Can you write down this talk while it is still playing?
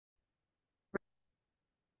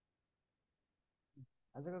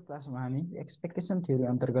आजको क्लासमा हामी एक्सपेक्टेसन थ्योरी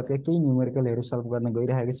अन्तर्गतका केही न्युमेरिकलहरू सल्भ गर्न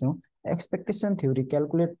गइरहेका छौँ। एक्सपेक्टेसन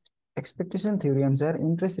थ्योरी अनुसार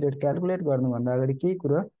इन्ट्रेस्ट रेट क्याल्कुलेट गर्नुभन्दा अगाडि केही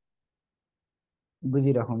कुरो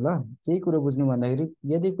बुझिराखौँ ल। केही कुरो बुझ्नु भन्दाखेरि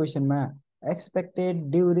यदि क्वेसनमा एक्सपेक्टेड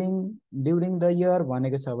ड्युरिङ द इयर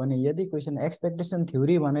भनेको छ भने, यदि क्वेसन एक्सपेक्टेसन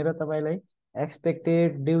थ्योरी भनेर तपाईलाई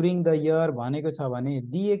एक्सपेक्टेड ड्युरिङ द इयर भनेको छ भने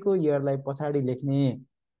दिएको इयरलाई पछाडि लेख्ने।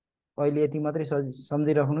 अहिले यति मात्रै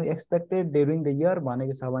सम्झिराख्नु, एक्सपेक्टेड ड्युरिङ द इयर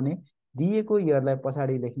भनेको छ भने दिएको इयरलाई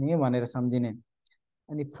पछाडि लेख्ने भनेर सम्झिने।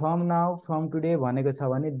 अनि फ्रम नाउ फ्रम टुडे भनेको छ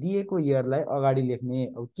भने दिएको इयरलाई अगाडि लेख्ने।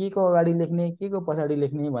 अब के को अगाडि लेख्ने, के को पछाडि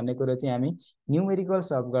लेख्ने भन्ने कुरो चाहिँ हामी न्युमेरिकल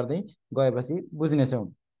सल्भ गर्दै गएपछि बुझ्नेछौँ।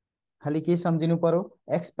 खालि के सम्झिनु पर्यो,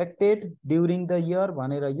 एक्सपेक्टेड ड्युरिङ द इयर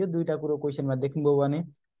भनेर यो दुईटा कुरो क्वेसनमा देख्नुभयो भने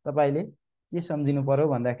तपाईले के सम्झिनु पर्यो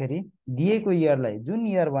भन्दाखेरि दिएको इयरलाई, जुन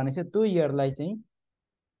इयर भनेछ त्यो इयरलाई चाहिँ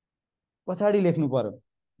पछाडि लेख्नु पर्यो।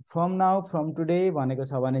 फ्रम नाउ फ्रम टुडे भनेको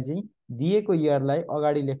छ भने चाहिँ दिएको इयरलाई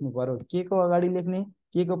अगाडि लेख्नु पर्यो। के को अगाडि लेख्ने,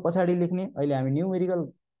 के को पछाडि लेख्ने अहिले हामी न्युमेरिकल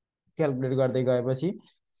क्याल्कुलेट गर्दै गएपछि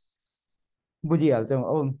बुझिहाल्छौँ।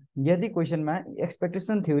 अब यदि क्वेसनमा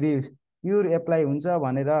एक्सपेक्टेसन थ्योरी प्युर एप्लाई हुन्छ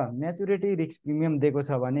भनेर म्याचुरिटी रिस्क प्रिमियम दिएको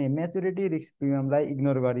छ भने म्याचुरिटी रिस्क प्रिमियमलाई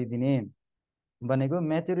इग्नोर गरिदिने भनेको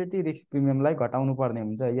म्याचुरिटी रिस्क प्रिमियमलाई घटाउनु पर्ने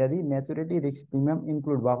हुन्छ। यदि म्याचुरिटी रिस्क प्रिमियम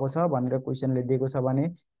इन्क्लुड भएको छ भनेर क्वेसनले दिएको छ भने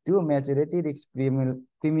त्यो म्याचुरिटी रिस्क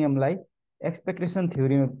प्रिमियमलाई एक्सपेक्टेसन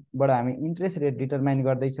थ्योरीबाट हामी इन्ट्रेस्ट रेट डिटरमाइन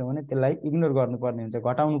गर्दैछौँ भने त्यसलाई इग्नोर गर्नुपर्ने हुन्छ,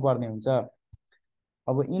 घटाउनु पर्ने हुन्छ।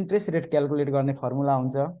 अब इन्ट्रेस्ट रेट क्याल्कुलेट गर्ने फर्मुला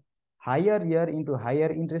हुन्छ higher year into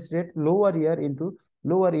higher interest rate, lower year into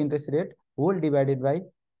lower interest rate whole divided by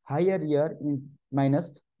higher year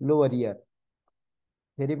minus lower year.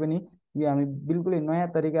 फेरि पनि यो हामी बिल्कुलै नयाँ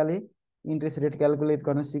तरिकाले इन्ट्रेस्ट रेट क्याल्कुलेट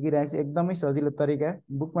गर्न सिकिरहेको छ। एकदमै सजिलो तरिका,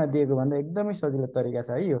 बुकमा दिएको भन्दा एकदमै सजिलो तरिका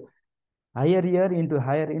छ है यो। Higher year into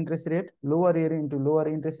higher interest rate, lower year into lower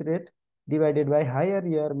interest rate divided by higher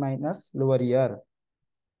year minus lower year.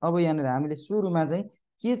 अब यहाँनिर हामीले सुरुमा चाहिँ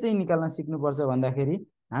के चाहिँ निकाल्न सिक्नुपर्छ भन्दाखेरि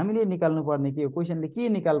हामीले निकाल्नु पर्ने के हो, क्वेसनले के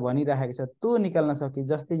निकाल भनिरहेको छ त्यो निकाल्न सक्यो।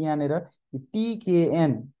 जस्तै यहाँनिर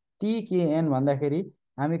टिकेएन भन्दाखेरि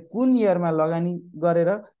हामी कुन इयरमा लगानी गरेर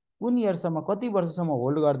कुन इयरसम्म, कति वर्षसम्म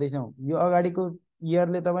होल्ड गर्दैछौँ, यो अगाडिको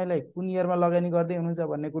इयरले तपाईँलाई कुन इयरमा लगानी गर्दै हुनुहुन्छ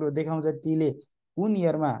भन्ने कुरो देखाउँछ, टीले कुन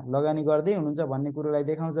इयरमा लगानी गर्दै हुनुहुन्छ भन्ने कुरोलाई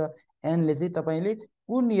देखाउँछ, एनले चाहिँ तपाईँले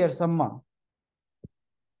कुन इयरसम्म,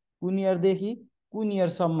 कुन इयरदेखि कुन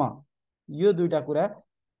इयरसम्म यो दुईटा कुरा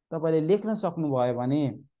तपाईँले लेख्न सक्नुभयो भने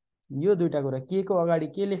यो दुईटा कुरा के को अगाडि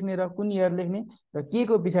के लेख्ने र कुन इयर लेख्ने र के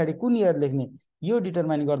को पछाडि कुन इयर लेख्ने यो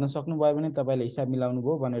डिटरमाइन गर्न सक्नुभयो भने तपाईँले हिसाब मिलाउनु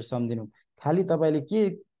भयो भनेर सम्झिनु। खालि तपाईँले के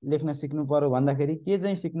लेख्न सिक्नु पर्यो भन्दाखेरि के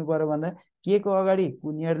चाहिँ सिक्नु पर्यो भन्दा के को अगाडि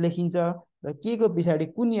कुन इयर लेखिन्छ र के को पछाडि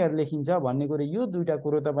कुन इयर लेखिन्छ भन्ने कुरो, यो दुईटा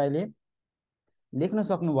कुरो तपाईँले लेख्न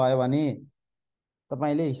सक्नुभयो भने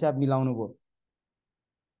तपाईँले हिसाब मिलाउनु भयो।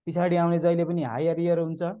 पछाडि आउने जहिले पनि हायर इयर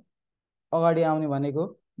हुन्छ, अगाडि आउने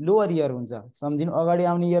भनेको लोवर इयर हुन्छ। सम्झिनु, अगाडि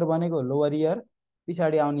आउने इयर भनेको लोवर इयर,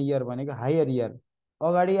 पछाडि आउने इयर भनेको हायर इयर।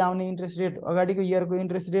 अगाडि आउने इन्ट्रेस्ट रेट, अगाडिको इयरको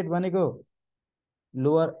इन्ट्रेस्ट रेट भनेको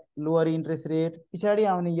लोवर इन्ट्रेस्ट रेट, पछाडि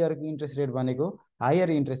आउने इयरको इन्ट्रेस्ट रेट भनेको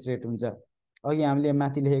हायर इन्ट्रेस्ट रेट हुन्छ। अघि हामीले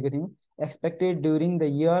माथि लेखेको थियौँ एक्सपेक्टेड ड्युरिङ द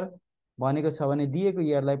इयर भनेको छ भने दिएको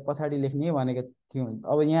इयरलाई पछाडि लेख्ने भनेको थियौँ।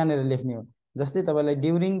 अब यहाँनिर लेख्ने हो, जस्तै तपाईँलाई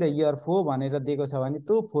ड्युरिङ द इयर 4 भनेर दिएको छ भने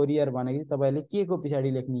त्यो 4 इयर भनेको तपाईँले के को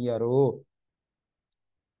पछाडि लेख्ने इयर हो।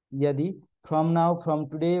 यदि फ्रम नाउ फ्रम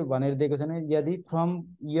टुडे भनेर दिएको छ भने, यदि फ्रम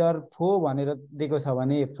इयर 4 भनेर दिएको छ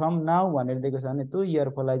भने, फ्रम नाउ भनेर दिएको छ भने त्यो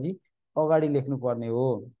इयरको लागि अगाडि लेख्नु पर्ने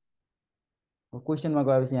हो। क्वेसनमा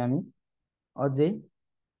गएपछि हामी अझै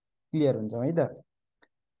क्लियर हुन्छौँ है त।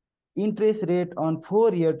 Interest rate on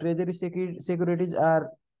 4 year treasury securities are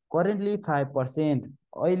currently 5%।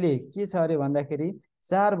 अहिले के छ अरे भन्दाखेरि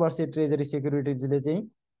 4 वर्ष ट्रेजरी सेक्युरिटिजले चाहिँ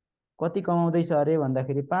कति कमाउँदैछ अरे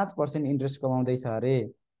भन्दाखेरि 5% इन्ट्रेस्ट कमाउँदैछ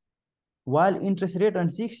अरे। while interest rate on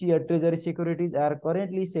 6 year treasury securities are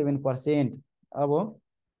currently 7%। अब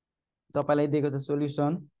तपाईलाई दिएको छ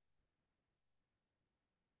solution,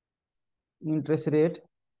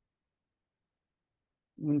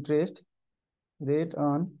 interest rate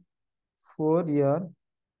on 4 year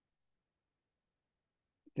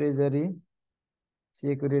treasury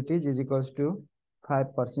securities is equals to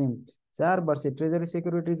 5%। 4 वर्ष ट्रेजरी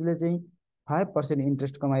सेक्युरिटिजले चाहिँ 5%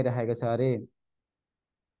 इन्ट्रेस्ट कमाइरहेको छ अरे,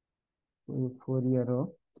 4 year हो।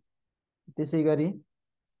 त्यसै गरी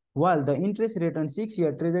while the interest rate on 6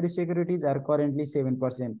 year treasury securities are currently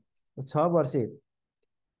 7%। 6 वर्ष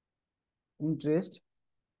interest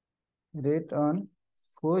rate on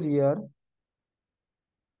 4 year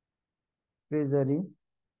treasury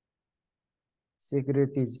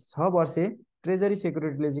securities 6 वर्ष ट्रेजरी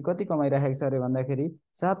सेक्युरिटीले चाहिँ कति कमाइरहेको छ अरे भन्दाखेरि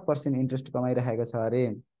 7% इन्ट्रेस्ट कमाइरहेको छ अरे।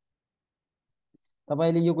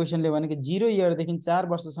 तपाईँले यो क्वेसनले भनेको 0 इयरदेखि 4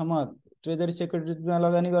 वर्षसम्म ट्रेजरी सेक्युरिटीमा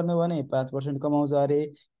लगानी गर्नु भने 5% कमाउँछ अरे।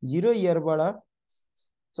 0 इयरबाट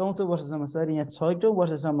चौथो वर्षसम्म सरी यहाँ छैटौँ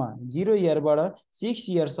वर्षसम्म 0 इयरबाट 6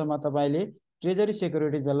 इयरसम्म तपाईँले ट्रेजरी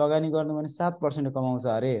सेक्युरिटीजमा लगानी गर्नु भने 7% कमाउँछ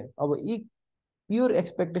अरे। अब यी pure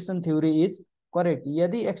expectation theory is correct.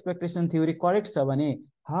 यदि एक्सपेक्टेसन थ्योरी करेक्ट छ भने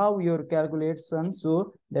how your calculation so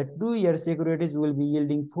that 2 year securities will be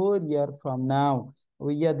yielding 4 year from now. अब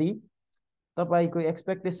यदि तपाईँको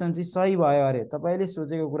एक्सपेक्टेसन चाहिँ सही भयो अरे, तपाईँले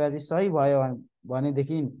सोचेको कुरा चाहिँ सही भयो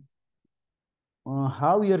भनेदेखि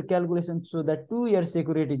how your calculation so that 2 year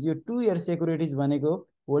securities, यो 2 इयर सेक्युरिटीज भनेको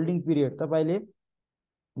होल्डिङ पिरियड तपाईँले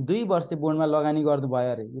 2 वर्ष बोन्डमा लगानी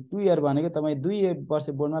गर्नुभयो अरे। यो 2 इयर भनेको तपाईँ 2 वर्ष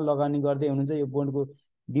बोन्डमा लगानी गर्दै हुनुहुन्छ, यो बोन्डको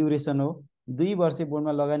ड्युरेसन हो। 2 वर्ष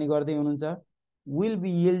बोन्डमा लगानी गर्दै हुनुहुन्छ। Will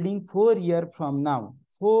be yielding 4 year from now,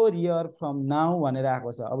 4 year from now भनेर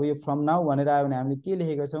आएको छ। अब यो फ्रम नाउ भनेर आयो भने हामीले के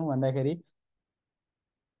लेखेको छौँ भन्दाखेरि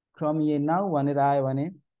फ्रम ए नाउ भनेर आयो भने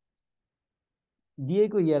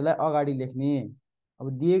दिएको इयरलाई अगाडि लेख्ने। अब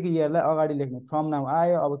दिएको इयरलाई अगाडि लेख्ने, फ्रम नाउ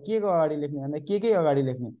आयो, अब के को अगाडि लेख्ने भन्दा के अगाडि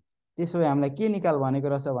लेख्ने। त्यसो भए हामीलाई के निकाल भनेको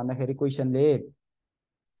रहेछ भन्दाखेरि क्वेसनले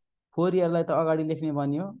 4 इयरलाई त अगाडि लेख्ने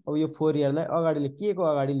भन्यो। अब यो 4 इयरलाई अगाडि के को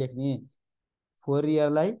अगाडि लेख्ने, 4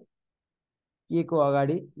 इयरलाई के को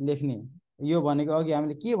अगाडि लेख्ने। यो भनेको अघि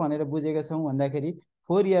हामीले के भनेर बुझेका छौँ भन्दाखेरि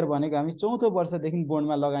 4 इयर भनेको हामी चौथो वर्षदेखि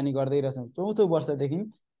बोन्डमा लगानी गर्दै रहेछौँ। चौथो वर्षदेखि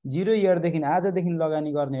 0 इयरदेखि आजदेखि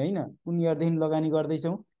लगानी गर्ने होइन, कुन इयरदेखि लगानी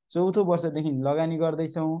गर्दैछौँ, चौथो वर्षदेखि लगानी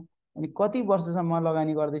गर्दैछौँ। अनि कति वर्षसम्म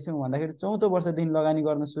लगानी गर्दैछौँ भन्दाखेरि चौथो वर्षदेखि लगानी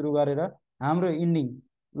गर्न सुरु गरेर हाम्रो इन्डिङ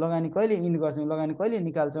लगानी कहिले इन्ड गर्छौँ, लगानी कहिले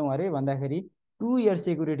निकाल्छौँ अरे भन्दाखेरि 2 इयर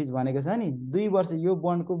सेक्युरिटीज भनेको छ नि, 2 वर्ष। यो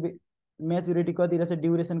बोन्डको म्याचुरिटी कति रहेछ,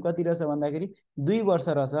 ड्युरेसन कति रहेछ भन्दाखेरि 2 वर्ष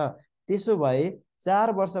रहेछ। त्यसो भए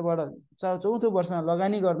 4 वर्षबाट चौथो वर्षमा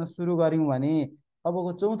लगानी गर्न सुरु गऱ्यौँ भने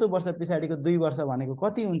अबको चौथो वर्ष पछाडिको 2 वर्ष भनेको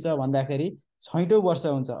कति हुन्छ भन्दाखेरि छैटौँ वर्ष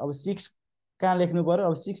हुन्छ। अब 6 कहाँ लेख्नु पर्यो,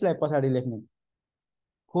 अब 6 लाई पछाडि लेख्ने।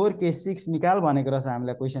 4K6 निकाल भनेको रहेछ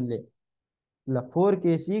हामीलाई क्वेसनले। ल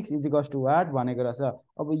 4K6 is equals to what भनेको रहेछ।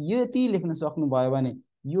 अब यति लेख्न सक्नुभयो भने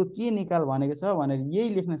यो के निकाल भनेको छ भनेर यही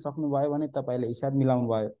लेख्न सक्नुभयो भने तपाईँले हिसाब मिलाउनु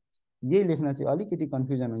भयो। यही लेख्न चाहिँ अलिकति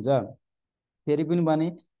कन्फ्युजन हुन्छ। फेरि पनि भने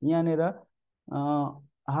यहाँनिर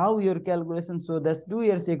how your calculation so that 2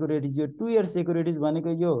 year securities, यो 2 इयर सेक्युरिटीज भनेको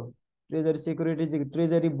यो ट्रेजरी सेक्युरिटीज,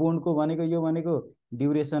 ट्रेजरी बोन्डको भनेको यो भनेको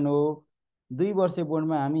ड्युरेसन हो। 2 वर्ष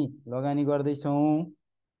बोन्डमा हामी लगानी गर्दैछौँ।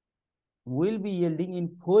 Will be yielding in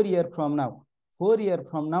 4 year from now, 4 year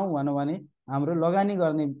from now भनौँ भने हाम्रो लगानी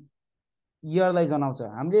गर्ने इयरलाई जनाउँछ,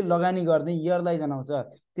 हामीले लगानी गर्ने इयरलाई जनाउँछ।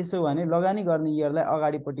 त्यसो भने लगानी गर्ने इयरलाई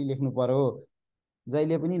अगाडिपट्टि लेख्नु पर्यो।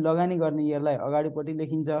 जहिले पनि लगानी गर्ने इयरलाई अगाडिपट्टि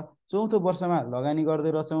लेखिन्छ। चौथो वर्षमा लगानी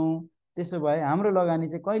गर्दै रहेछौँ। त्यसो भए हाम्रो लगानी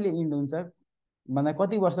चाहिँ कहिले इन्ड हुन्छ भन्दा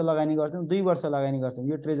कति वर्ष लगानी गर्छौँ, 2 वर्ष लगानी गर्छौँ।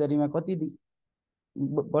 यो ट्रेजरीमा कति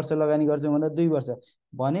वर्ष लगानी गर्छौँ भन्दा 2 वर्ष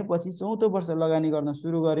भनेपछि चौथो वर्ष लगानी गर्न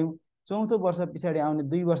सुरु गऱ्यौँ। चौथो वर्ष पछाडि आउने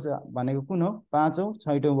 2 वर्ष भनेको कुन हो, 5औँ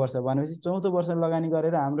 6ठौँ वर्ष भनेपछि चौथो वर्ष लगानी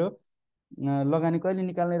गरेर हाम्रो लगानी कहिले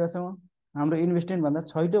निकाल्ने रहेछौँ, हाम्रो इन्भेस्टमेन्ट भन्दा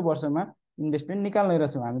 6ठौँ वर्षमा इन्भेस्टमेन्ट निकाल्ने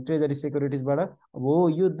रहेछौँ हामी ट्रेजरी सेक्युरिटीजबाट। अब हो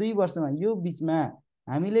यो 2 वर्षमा यो बिचमा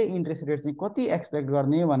हामीले इन्ट्रेस्ट रेट चाहिँ कति एक्सपेक्ट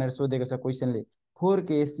गर्ने भनेर सोधेको छ क्वेसनले।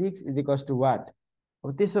 4K6 is equals to what.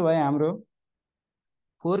 अब त्यसो भए हाम्रो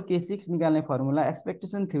 4K6 निकाल्ने फर्मुला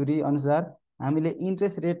एक्सपेक्टेसन थ्योरी अनुसार हामीले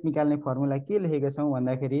इन्ट्रेस्ट रेट निकाल्ने फर्मुला के लेखेका छौँ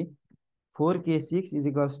भन्दाखेरि 4K6 इज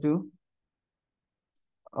इक्वल्स टु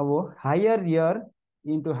अब higher year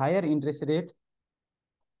into higher interest rate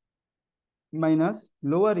minus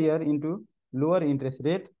lower year into lower interest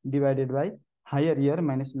rate divided by higher year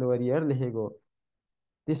minus lower year लेखेको।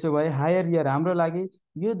 त्यसो भए हायर इयर हाम्रो लागि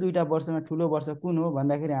यो दुईटा वर्षमा ठुलो वर्ष कुन हो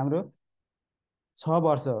भन्दाखेरि हाम्रो 6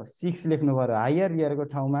 वर्ष 6 लेख्नु पर्यो। हायर इयरको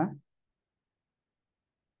ठाउँमा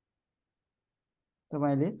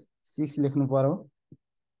तपाईँले 6 लेख्नु पर्यो।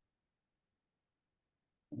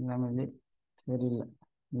 हामीले फेरि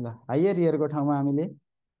ल हायर इयरको ठाउँमा हामीले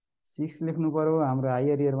 6 लेख्नु पर्यो। हाम्रो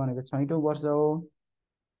हायर इयर भनेको 6ठौँ वर्ष हो,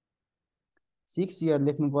 6 इयर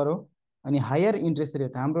लेख्नु पर्यो। अनि हायर इन्ट्रेस्ट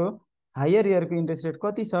रेट हाम्रो हायर इयरको इन्ट्रेस्ट रेट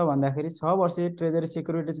कति छ भन्दाखेरि 6 वर्ष ट्रेजरी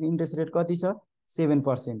सेक्युरिटीजको इन्ट्रेस्ट रेट कति छ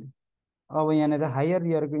 7%। अब यहाँनिर हायर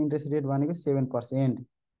इयरको इन्ट्रेस्ट रेट भनेको 7%,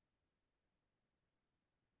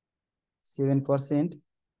 7%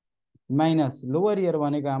 माइनस लोअर इयर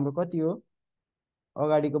भनेको हाम्रो कति हो,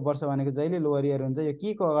 अगाडिको वर्ष भनेको जहिले लोअर इयर हुन्छ। यो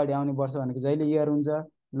के को अगाडि आउने वर्ष भनेको जहिले इयर हुन्छ,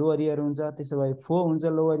 लोअर इयर हुन्छ। त्यसो भए 4 हुन्छ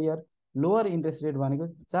lower year. Lower interest rate भनेको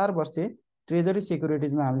 4 वर्ष ट्रेजरी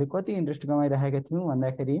सेक्युरिटीजमा हामीले कति इन्ट्रेस्ट कमाइरहेका थियौँ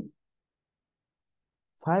भन्दाखेरि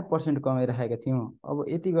 5% कमाइराखेका थियौँ। अब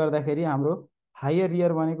यति गर्दाखेरि हाम्रो हायर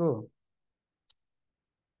इयर भनेको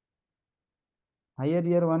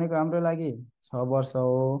हाम्रो लागि 6 वर्ष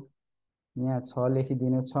हो। यहाँ 6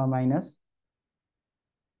 लेखिदिनु, 6 माइनस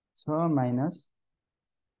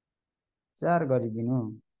 4 गरिदिनु।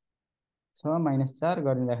 6 - 4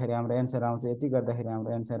 गरिँदाखेरि हाम्रो एन्सर आउँछ, यति गर्दाखेरि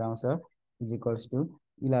हाम्रो एन्सर आउँछ इज इक्वल्स टु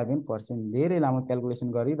 11%। धेरै लामो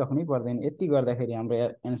क्यालकुलेसन गरिराख्नै पर्दैन, यति गर्दाखेरि हाम्रो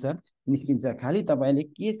एन्सर निस्किन्छ। खालि तपाईँले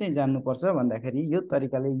के चाहिँ जान्नुपर्छ भन्दाखेरि यो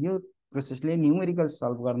तरिकाले, यो प्रोसेसले न्युमेरिकल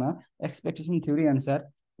सल्भ गर्न, एक्सपेक्टेसन थ्योरी अनुसार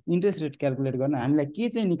इन्ट्रेस्ट रेट क्यालकुलेट गर्न हामीलाई के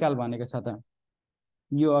चाहिँ निकाल भनेको छ त,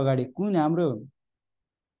 यो अगाडि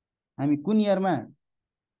हामी कुन इयरमा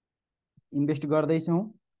इन्भेस्ट गर्दैछौँ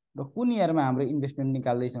र कुन इयरमा हाम्रो इन्भेस्टमेन्ट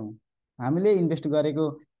निकाल्दैछौँ। हामीले इन्भेस्ट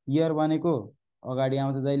गरेको इयर भनेको अगाडि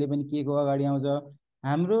आउँछ, जहिले पनि के को अगाडि आउँछ,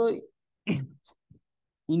 हाम्रो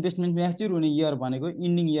इन्भेस्टमेन्ट म्याच्युर हुने इयर भनेको,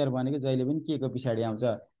 इन्डिङ इयर भनेको जहिले पनि के को पछाडि आउँछ।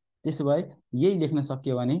 त्यसो भए यही लेख्न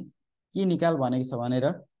सक्यो भने, के निकाल भनेको छ भनेर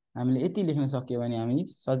हामीले यति लेख्न सक्यो भने हामी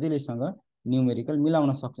सजिलैसँग न्युमेरिकल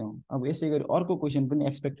मिलाउन सक्छौँ। अब यसै गरी अर्को क्वेसन पनि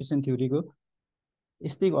एक्सपेक्टेसन थ्योरीको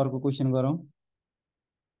यस्तै अर्को क्वेसन गरौँ।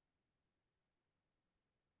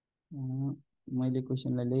 मैले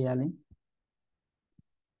क्वेसनलाई ल्याइहालेँ।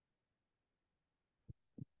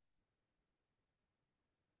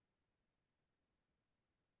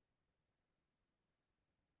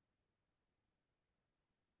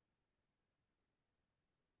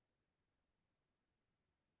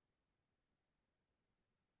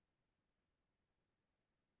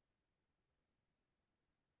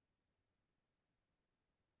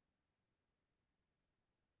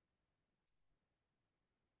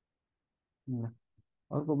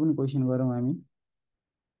 अर्को पनि क्वेसन गरौँ हामी।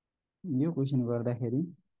 यो क्वेसन गर्दाखेरि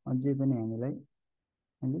अझै पनि हामीलाई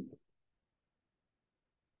अलिक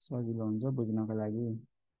सजिलो हुन्छ बुझ्नको लागि।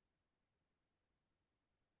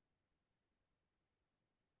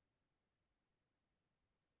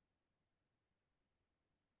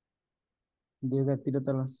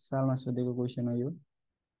 2073 सालमा सोधेको क्वेसन हो यो।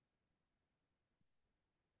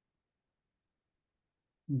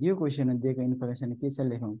 यो क्वेसन दिएको इन्फर्मेसन के छ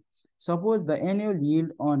लेखौँ। Suppose the annual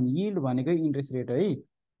yield on, yield भनेकै इन्ट्रेस्ट रेट है,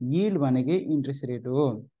 यिल्ड भनेकै इन्ट्रेस्ट रेट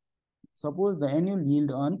हो। Suppose the annual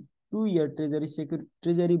yield on 2 year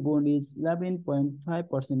treasury bond is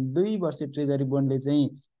 11.5%। 2 वर्ष ट्रेजरी बोन्डले चाहिँ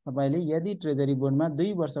तपाईँले यदि ट्रेजरी बोन्डमा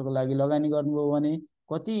 2 वर्षको लागि लगानी गर्नुभयो भने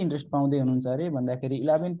कति इन्ट्रेस्ट पाउँदै हुनुहुन्छ अरे भन्दाखेरि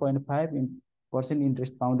 11.5%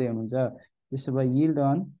 इन्ट्रेस्ट पाउँदै हुनुहुन्छ। त्यसो भए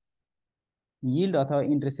यिल्ड अथवा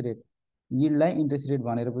इन्ट्रेस्ट रेट, यिल्डलाई इन्ट्रेस्ट रेट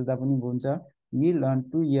भनेर बुझ्दा पनि हुन्छ। Yield on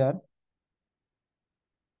 2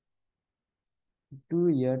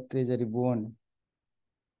 year treasury bond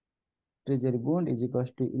is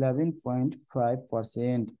equals to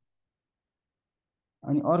 11.5%।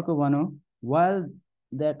 अनि अर्को भनौँ, while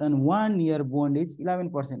that on 1 year bond is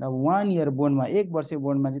 11%। अब 1 इयर बोन्डमा, 1 वर्ष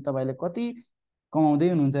बोन्डमा चाहिँ तपाईँले कति कमाउँदै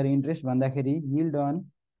हुनुहुन्छ अरे इन्ट्रेस्ट भन्दाखेरि yield on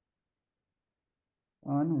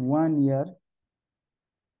 1 year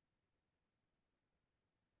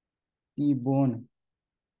T bond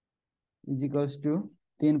is equals to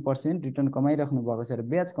 10% return कमाइराख्नु भएको छ अरे,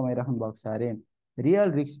 ब्याज कमाइराख्नु भएको छ अरे।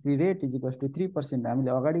 Real risk free rate is equals to 3%।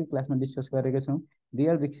 हामीले अगाडि क्लासमा डिस्कस गरेका छौँ।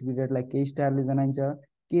 रियल रिस्क फ्री रेटलाई के स्टारले जनाइन्छ,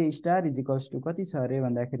 के स्टार इज इक्वल्स टु कति छ अरे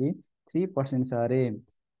भन्दाखेरि 3% छ अरे।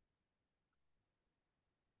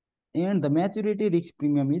 And the maturity risk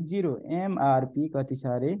premium is 0। MRP कति छ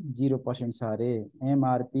अरे, 0% छ अरे।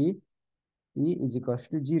 एमआरपी इज इक्वल्स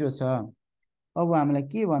टु 0 छ। अब हामीलाई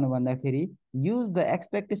के भन्नु भन्दाखेरि युज द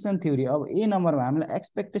एक्सपेक्टेसन थ्योरी। अब ए नम्बरमा हामीलाई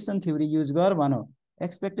एक्सपेक्टेसन थ्योरी युज गर भनौँ।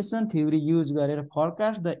 एक्सपेक्टेसन थ्योरी युज गरेर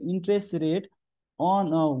forecast the interest rate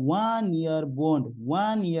on a 1 year bond.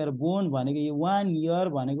 1 year bond भनेको, यो 1 इयर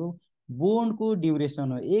भनेको बोन्डको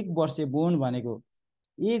ड्युरेसन हो। 1 वर्ष बोन्ड भनेको,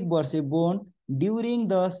 1 वर्ष bond during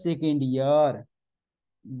the second year.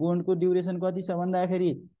 बोन्डको duration कति छ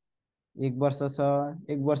भन्दाखेरि 1 वर्ष छ।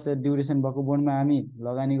 1 वर्ष ड्युरेसन भएको बोन्डमा हामी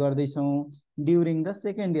लगानी गर्दैछौँ ड्युरिङ द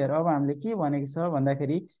सेकेन्ड इयर। अब हामीले के भनेको छ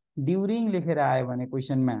भन्दाखेरि ड्युरिङ लेखेर आयो भने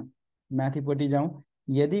क्वेसनमा, माथिपट्टि जाउँ,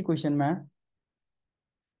 यदि क्वेसनमा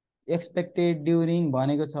एक्सपेक्टेड ड्युरिङ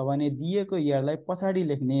भनेको छ भने दिएको इयरलाई पछाडि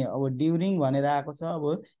लेख्ने। अब ड्युरिङ भनेर आएको छ,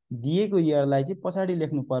 अब दिएको इयरलाई चाहिँ पछाडि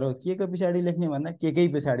लेख्नु पर्यो। के को पछाडि लेख्ने भन्दा के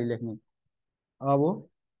पछाडि लेख्ने। अब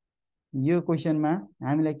यो क्वेसनमा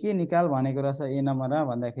हामीलाई के निकाल भनेको रहेछ ए नम्बरमा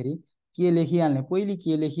भन्दाखेरि के लेखिहाल्ने, पहिले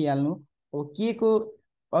के लेखिहाल्नु। अब के को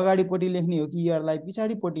अगाडिपट्टि लेख्ने हो कि इयरलाई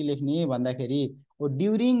पछाडिपट्टि लेख्ने भन्दाखेरि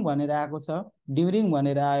ड्युरिङ भनेर आएको छ, ड्युरिङ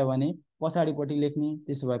भनेर आयो भने पछाडिपट्टि लेख्ने।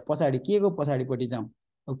 त्यसो भए पछाडि के को पछाडिपट्टि जाउँ।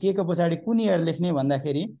 अब के को पछाडि कुन इयर लेख्ने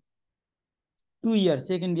भन्दाखेरि 2 इयर,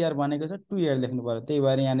 सेकेन्ड इयर भनेको छ 2 इयर लेख्नु पर्यो। त्यही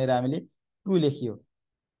भएर यहाँनिर हामीले 2 लेखियो।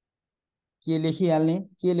 के लेखिहाल्ने,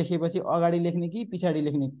 के लेखेपछि अगाडि लेख्ने कि पछाडि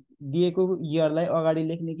लेख्ने, दिएको इयरलाई अगाडि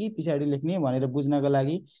लेख्ने कि पछाडि लेख्ने भनेर बुझ्नको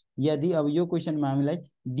लागि, यदि अब यो क्वेसनमा हामीलाई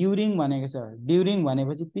ड्युरिङ भनेको छ, ड्युरिङ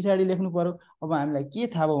भनेपछि पछाडि लेख्नु पर्यो। अब हामीलाई के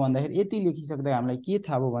थाहा भयो भन्दाखेरि, यति लेखिसक्दा हामीलाई के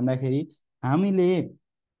थाहा भयो भन्दाखेरि, हामीले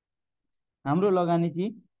हाम्रो लगानी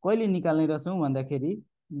चाहिँ कहिले निकाल्ने रहेछौँ भन्दाखेरि,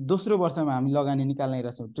 दोस्रो वर्षमा हामी लगानी निकाल्ने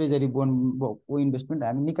रहेछौँ। ट्रेजरी बोन्डको इन्भेस्टमेन्ट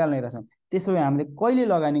हामी निकाल्ने रहेछौँ। त्यसो भए हामीले कहिले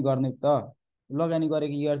लगानी गर्ने त, लगानी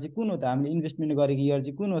गरेको इयर चाहिँ कुन हो त, हामीले इन्भेस्टमेन्ट गरेको इयर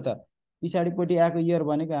चाहिँ कुन हो त, पछाडिपट्टि आएको इयर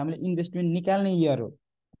भनेको हामीले इन्भेस्टमेन्ट निकाल्ने इयर हो।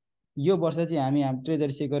 यो वर्ष चाहिँ हामी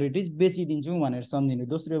ट्रेजरी सेक्युरिटिज बेचिदिन्छौँ भनेर सम्झिनु।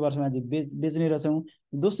 दोस्रो वर्षमा चाहिँ बेच्ने रहेछौँ।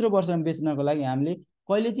 दोस्रो वर्षमा बेच्नको लागि हामीले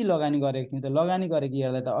कहिले चाहिँ लगानी गरेको थियौँ त, लगानी गरेको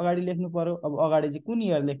इयरलाई त अगाडि लेख्नु पर्यो। अब अगाडि चाहिँ कुन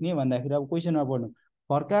इयर लेख्ने भन्दाखेरि, अब क्वेसनमा पढ्नु,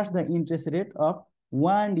 forecast the interest rate of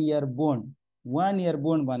 1 year bond. 1 year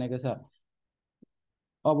bond भनेको छ।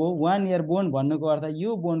 अब 1 इयर बोन्ड भन्नुको अर्थ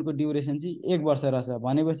यो बोन्डको ड्युरेसन चाहिँ 1 वर्ष रहेछ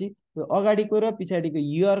भनेपछि, अगाडिको र पछाडिको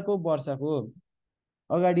इयरको वर्षको,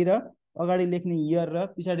 अगाडि लेख्ने इयर र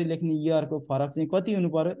पछाडि लेख्ने इयरको फरक चाहिँ कति हुनु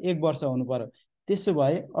पर्यो, 1 वर्ष हुनु पर्यो। त्यसो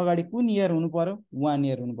भए अगाडि कुन इयर हुनु पर्यो, 1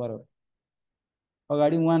 इयर हुनु पर्यो,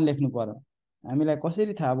 अगाडि 1 लेख्नु पर्यो। हामीलाई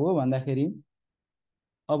कसरी थाहा भयो भन्दाखेरि,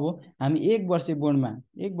 अब हामी 1 वर्ष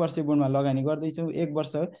बोन्डमा लगानी गर्दैछौँ। 1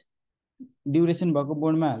 वर्ष ड्युरेसन भएको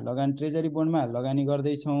बोन्डमा, लगानी ट्रेजरी बोन्डमा लगानी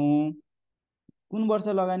गर्दैछौँ। कुन वर्ष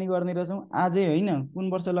लगानी गर्ने रहेछौँ, आजै होइन, कुन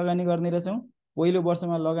वर्ष लगानी गर्ने रहेछौँ, पहिलो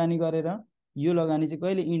वर्षमा लगानी गरेर यो लगानी चाहिँ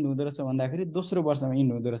कहिले इन्ड हुँदो रहेछ भन्दाखेरि, दोस्रो वर्षमा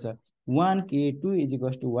इन्ड हुँदो रहेछ। 1K2 इज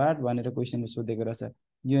वाट भनेर क्वेसनले सोधेको रहेछ।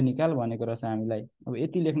 यो निकाल भनेको रहेछ हामीलाई। अब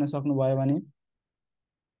यति लेख्न सक्नुभयो भने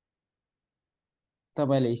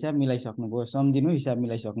तपाईँले हिसाब मिलाइसक्नुभयो, सम्झिनु, हिसाब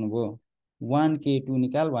मिलाइसक्नुभयो। 1K2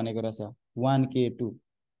 निकाल भनेको रहेछ। 1K2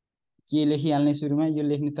 के लेखिहाल्ने सुरुमा, यो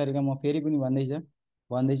लेख्ने तरिका म फेरि पनि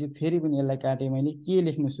भन्दैछु, फेरि पनि यसलाई काटेँ मैले। के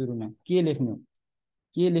लेख्नु सुरुमा, के लेख्नु,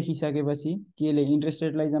 के लेखिसकेपछि केले इन्ट्रेस्ट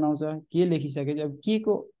रेटलाई जनाउँछ। के लेखिसकेपछि अब के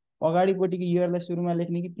को अगाडिपट्टिको इयरलाई सुरुमा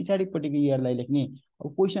लेख्ने कि पछाडिपट्टिको इयरलाई लेख्ने,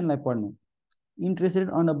 अब क्वेसनलाई पढ्नु। Interest rate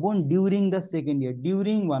on a bond during the second year,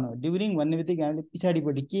 during भनौँ, ड्युरिङ भन्ने बित्तिकै हामीले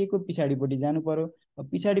पछाडिपट्टि, के को पछाडिपट्टि जानु पर्यो। अब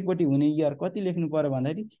पछाडिपट्टि हुने इयर कति लेख्नु पर्यो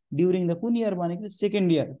भन्दाखेरि, ड्युरिङ द कुन इयर भनेको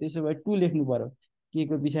सेकेन्ड इयर, त्यसो भए 2 लेख्नु पर्यो। के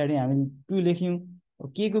को पछाडि हामीले 2 लेख्यौँ।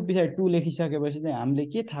 के को पछाडि 2 लेखिसकेपछि चाहिँ हामीले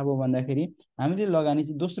के थाहा भयो भन्दाखेरि, हामीले लगानी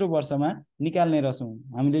चाहिँ दोस्रो वर्षमा निकाल्ने रहेछौँ।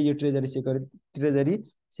 हामीले यो ट्रेजरी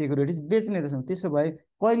सेक्युरिटिज बेच्ने रहेछौँ। त्यसो भए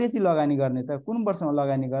कहिले चाहिँ लगानी गर्ने त, कुन वर्षमा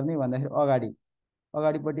लगानी गर्ने भन्दाखेरि,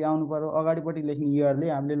 अगाडिपट्टि आउनु पर्यो। अगाडिपट्टि लेख्ने इयरले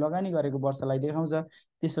हामीले लगानी गरेको वर्षलाई देखाउँछ।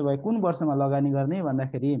 त्यसो भए कुन वर्षमा लगानी गर्ने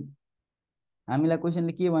भन्दाखेरि, हामीलाई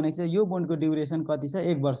क्वेसनले के भनेको छ, यो बोन्डको ड्युरेसन कति छ,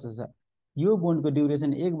 1 वर्ष छ। यो बोन्डको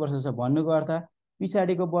ड्युरेसन 1 वर्ष छ भन्नुको अर्थ,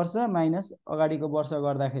 पछाडिको वर्ष माइनस अगाडिको वर्ष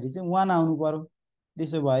गर्दाखेरि चाहिँ 1 आउनु पर्यो।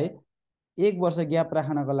 त्यसो भए 1 वर्ष ग्याप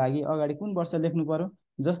राख्नको लागि अगाडि कुन वर्ष लेख्नु पर्यो।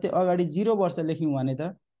 जस्तै अगाडि 0 वर्ष लेख्यौँ भने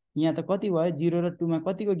त यहाँ त कति भयो, 0 र 2 मा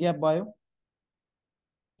कतिको ग्याप भयो,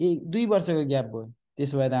 2 वर्षको ग्याप भयो।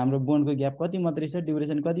 त्यसो भए त हाम्रो बोन्डको ग्याप कति मात्रै छ,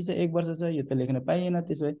 ड्युरेसन कति छ, 1 वर्ष छ। यो त लेख्न पाइएन।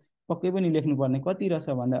 त्यसो भए पक्कै पनि लेख्नुपर्ने कति रहेछ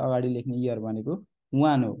भन्दा अगाडि लेख्ने इयर भनेको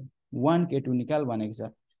 1 हो। 1K2 निकाल भनेको छ।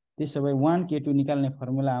 त्यसो भए 1K2 निकाल्ने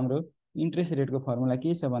फर्मुला हाम्रो इन्ट्रेस्ट रेटको फर्मुला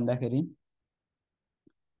के छ भन्दाखेरि,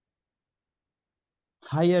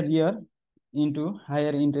 higher year into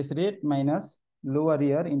higher interest rate minus lower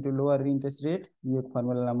year into lower interest rate. यो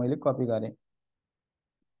फर्मुलालाई मैले कपी गरेँ।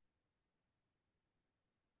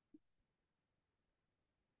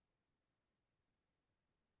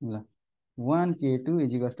 ल 1K2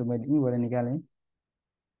 इजिकल्स टु, मैले यहीँबाट निकालेँ,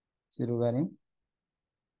 सुरु गरेँ।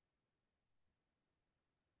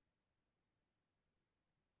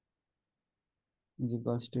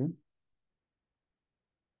 इजिकल्स टु,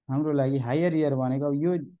 हाम्रो लागि हायर इयर भनेको, अब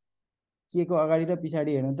यो के को अगाडि र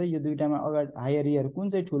पछाडि हेर्नु त, यो दुईटामा अगाडि हायर इयर कुन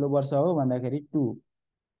चाहिँ ठुलो वर्ष हो भन्दाखेरि 2।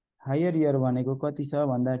 हायर इयर भनेको कति छ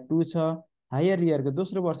भन्दा 2 छ। हायर इयरको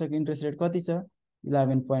दोस्रो वर्षको इन्ट्रेस्ट रेट कति छ,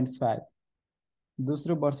 11.5।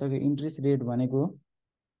 दोस्रो वर्षको इन्ट्रेस्ट रेट भनेको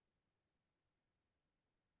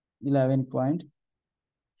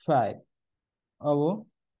 11.5। अब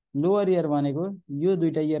लोअर इयर भनेको यो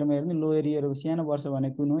दुईटा इयरमा हेर्नु, लोअर इयर सानो वर्ष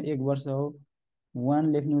भनेको कुन हो, 1 वर्ष हो।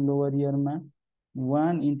 1 लेख्नु लोअर इयरमा।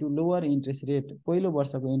 1 इन्टु लोअर इन्ट्रेस्ट रेट, पहिलो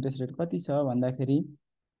वर्षको इन्ट्रेस्ट रेट कति छ भन्दाखेरि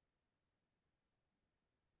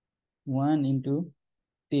 1 इन्टु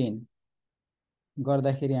 10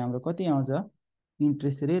 गर्दाखेरि हाम्रो कति आउँछ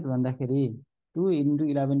इन्ट्रेस्ट रेट भन्दाखेरि 2 इन्टु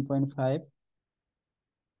 11.5।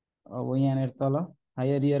 अब यहाँनिर तल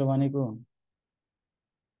हायर इयर भनेको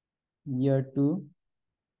इयर 2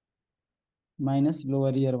 माइनस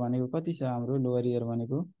लोअर इयर भनेको कति छ, हाम्रो लोअर इयर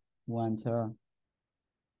भनेको 1 छ।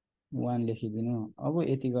 1 लेखिदिनु। अब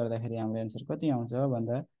यति गर्दाखेरि हाम्रो एन्सर कति आउँछ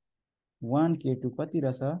भन्दा 1K2 कति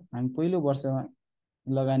रहेछ हामी पहिलो वर्षमा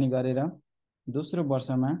लगानी गरेर दोस्रो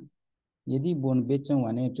वर्षमा यदि बोन्ड बेच्छौँ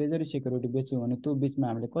भने ट्रेजरी सेक्युरिटी बेच्छौँ भने त्यो बिचमा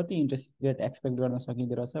हामीले कति इन्ट्रेस्ट रेट एक्सपेक्ट गर्न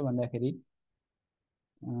सकिँदो रहेछ भन्दाखेरि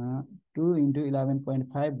 2 ×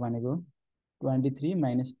 11.5 भनेको 23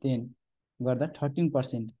 - 10 गर्दा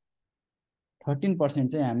 13%।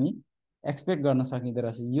 13% चाहिँ हामी एक्सपेक्ट गर्न सकिँदो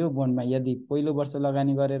रहेछ यो बोन्डमा यदि पहिलो वर्ष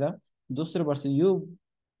लगानी गरेर दोस्रो वर्ष यो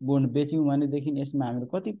बोन्ड बेच्यौँ भनेदेखि यसमा हामीले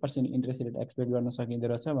कति पर्सेन्ट इन्ट्रेस्ट रेट एक्सपेक्ट गर्न सकिँदो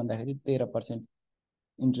रहेछ भन्दाखेरि 13%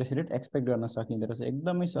 इन्ट्रेस्ट रेट एक्सपेक्ट गर्न सकिँदो रहेछ।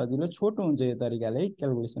 एकदमै सजिलो छोटो हुन्छ यो तरिकाले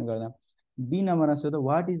क्यालकुलेसन गर्दा। बी नम्बरमा सोध्दा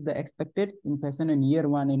what is the expected inflation in year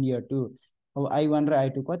 1 and year 2। अब I1 र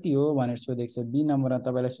I2 कति हो भनेर सोधेको छ। बी नम्बरमा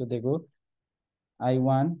तपाईँलाई सोधेको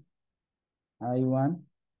I1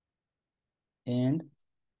 and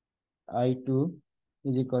I2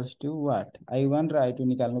 is equals to what. I1 र I2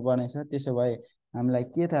 निकाल्नु पर्ने छ। त्यसो भए हामीलाई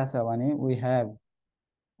के थाहा छ भने वी हेभ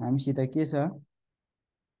हामीसित के छ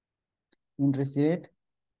interest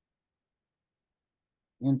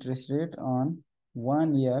rate on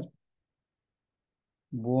 1 year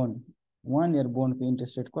bond. 1 year बोन्डको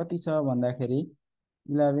interest rate कति छ भन्दाखेरि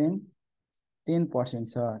 10%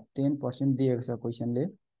 छ। 10% दिएको छ क्वेसनले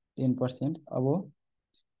 10%। अब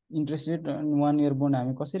इन्ट्रेस्ट रेट 1 इयर बोन्ड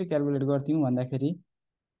हामी कसरी क्यालकुलेट गर्थ्यौँ भन्दाखेरि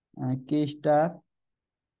K star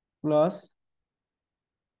plus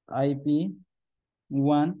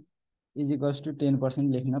IP1 is equals to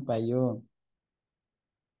 10% लेख्न पाइयो।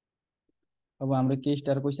 अब हाम्रो K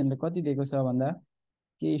स्टार क्वेसनले कति दिएको छ भन्दा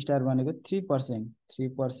K स्टार भनेको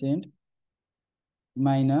 3%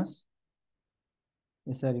 माइनस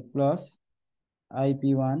यसरी प्लस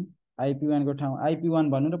IP1 को ठाउँ IP1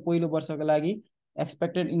 भन्नु र पहिलो वर्षको लागि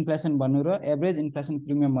एक्सपेक्टेड इन्फ्लेसन भन्नु र एभरेज इन्फ्लेसन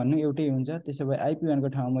प्रिमियम भन्नु एउटै हुन्छ। त्यसो भए IP1 को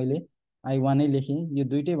ठाउँ मैले I1 नै लेखेँ। यो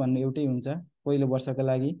दुईटै भन्नु एउटै हुन्छ। पहिलो वर्षको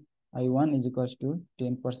लागि I1 इज इक्वल्स टु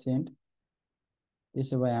 10%।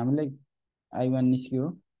 त्यसो भए हामीलाई I1 निस्क्यो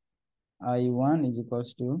I1 इज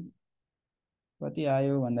इक्वल्स टु कति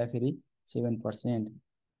आयो भन्दाखेरि 7%।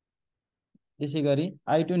 त्यसै गरी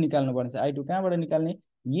I2 निकाल्नु पर्छ। I2 कहाँबाट निकाल्ने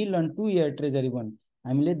yield on 2 year treasury bond.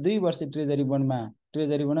 हामीले 2 वर्ष ट्रेजरी बोन्डमा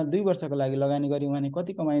 2 वर्षको लागि लगानी गर्यौँ भने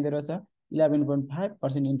कति कमाइँदो रहेछ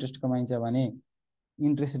 11.5% इन्ट्रेस्ट कमाइन्छ भने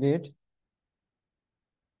interest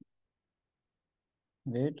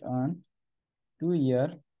rate on 2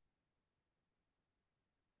 year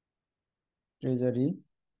treasury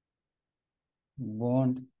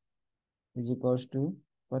bond is equals to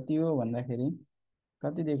कति हो भन्दाखेरि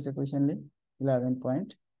कति दिएको छ क्वेसनले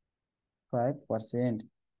 11.5%।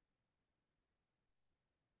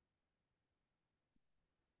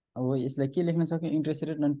 अब यसलाई के लेख्न सक्यो interest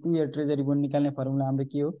rate on 2 year treasury bond निकाल्ने फर्मुला हाम्रो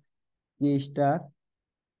के हो K स्टार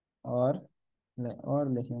और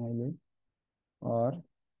लेखेँ मैले और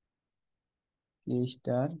K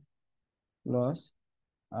star plus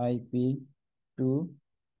IP2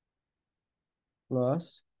 plus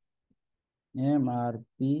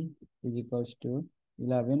MRP is equals to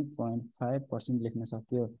 11.5% लेख्न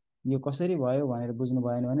सक्यो। यो कसरी भयो भनेर बुझ्नु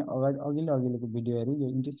भएन भने अघिल्लोको भिडियोहरू यो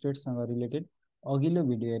इन्ट्रेस्ट रेटसँग रिलेटेड अघिल्लो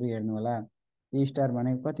भिडियोहरू हेर्नु होला। K स्टार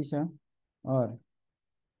भनेको कति छ और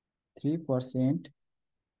 3%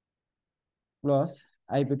 प्लस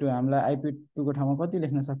IP2 हामीलाई IP2 को ठाउँमा कति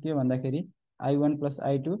लेख्न सक्यो भन्दाखेरि I1 plus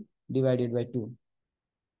I2 divided by 2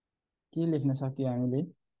 के लेख्न सक्यो हामीले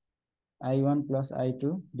I1 plus I2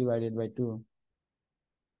 divided by 2।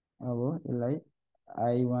 अब यसलाई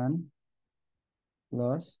I1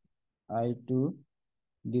 plus I2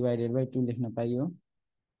 divided by 2 लेख्न पाइयो।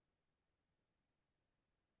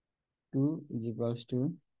 2 इज इक्वल्स टु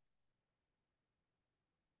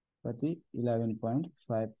कति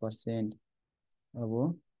 11.5%। अब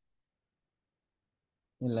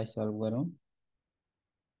यसलाई सल्भ गरौँ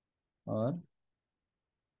और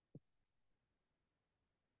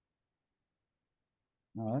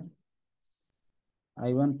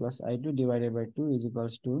I1 plus I2 divided by 2 is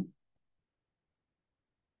equals to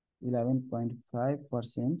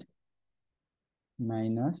 11.5%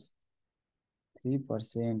 minus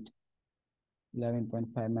 3%।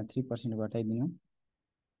 11.5 में 3% घटाइदिनु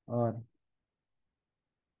और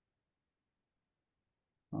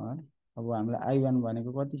अब हामीलाई I1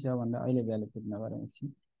 भनेको कति छ भन्दा अहिले भ्यालु पुट नगरौँ एकछिन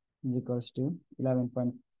इज इक्वल्स टु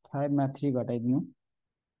 11.5 में 3 घटाइदिनु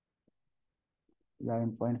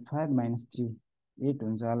 11.5 माइनस 3 8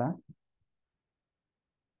 हुन्छ होला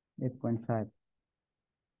 8.5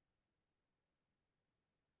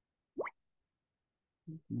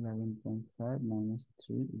 11.5 minus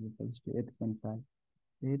 3 is equals to 8.5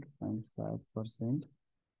 8.5%।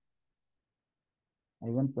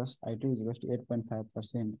 I1 plus I2 is equals to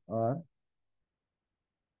 8.5% और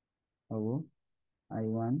अब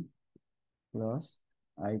I1 plus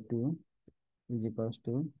I2 is equals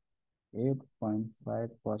two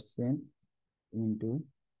 8.5% into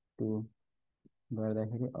 2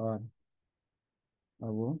 गर्दाखेरि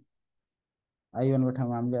अब I1 को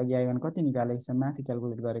ठाउँमा हामीले अघि I1 कति निकालेको छ माथि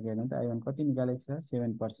क्यालकुलेट गरेको हेर्नु त I1 कति निकालेको छ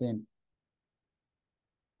 7%।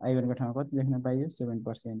 I1 को ठाउँमा कति लेख्न पाइयो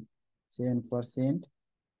 7%। 7%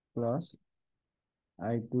 plus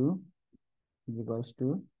I2 is equals two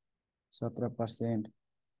 17%।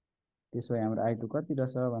 त्यसो भए हाम्रो I2 कति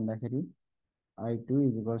रहेछ भन्दाखेरि I2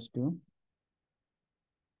 इज इक्वल्स टू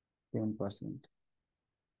 10%।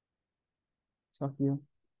 सक्यो।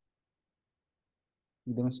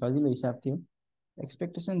 एकदमै सजिलो हिसाब थियो।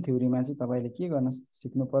 एक्सपेक्टेसन थ्योरीमा चाहिँ तपाईँले के गर्न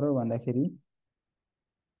सिक्नु पर्यो भन्दाखेरि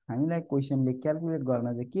हामीलाई क्वेसनले क्यालकुलेट गर्न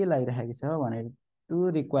चाहिँ के लागिरहेको छ भनेर त्यो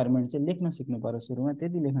रिक्वायरमेन्ट चाहिँ लेख्न सिक्नु पर्यो सुरुमा।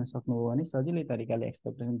 त्यति लेख्न सक्नुभयो भने सजिलै तरिकाले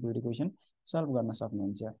एक्सपेक्टेसन थ्योरी क्वेसन सल्भ गर्न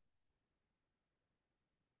सक्नुहुन्छ।